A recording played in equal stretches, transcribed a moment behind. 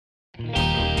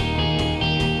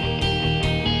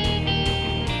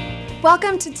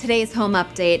Welcome to today's home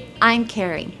update. I'm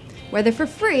Carrie. Whether for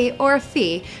free or a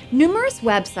fee, numerous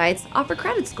websites offer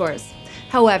credit scores.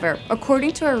 However,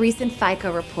 according to a recent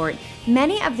FICO report,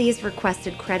 many of these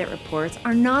requested credit reports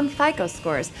are non-FICO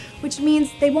scores, which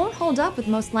means they won't hold up with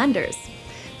most lenders.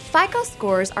 FICO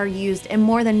scores are used in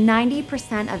more than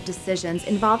 90% of decisions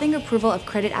involving approval of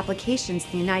credit applications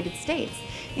in the United States,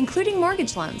 including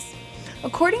mortgage loans.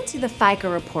 According to the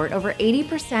FICO report, over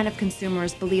 80% of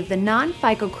consumers believe the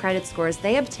non-FICO credit scores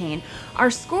they obtain are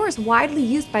scores widely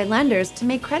used by lenders to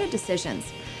make credit decisions.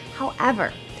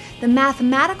 However, the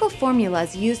mathematical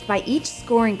formulas used by each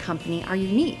scoring company are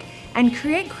unique and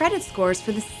create credit scores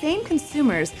for the same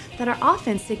consumers that are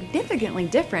often significantly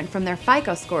different from their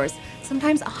FICO scores,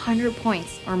 sometimes 100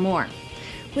 points or more.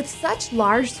 With such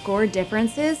large score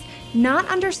differences, not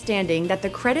understanding that the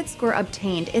credit score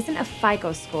obtained isn't a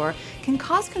FICO score can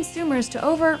cause consumers to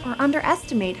over or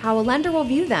underestimate how a lender will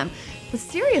view them, with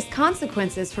serious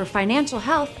consequences for financial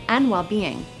health and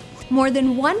well-being. More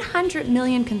than 100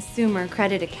 million consumer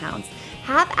credit accounts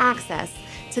have access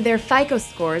to their FICO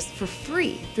scores for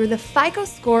free through the FICO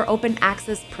Score Open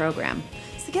Access program.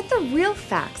 So get the real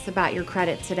facts about your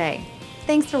credit today.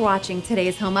 Thanks for watching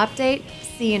today's home update.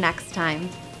 See you next time.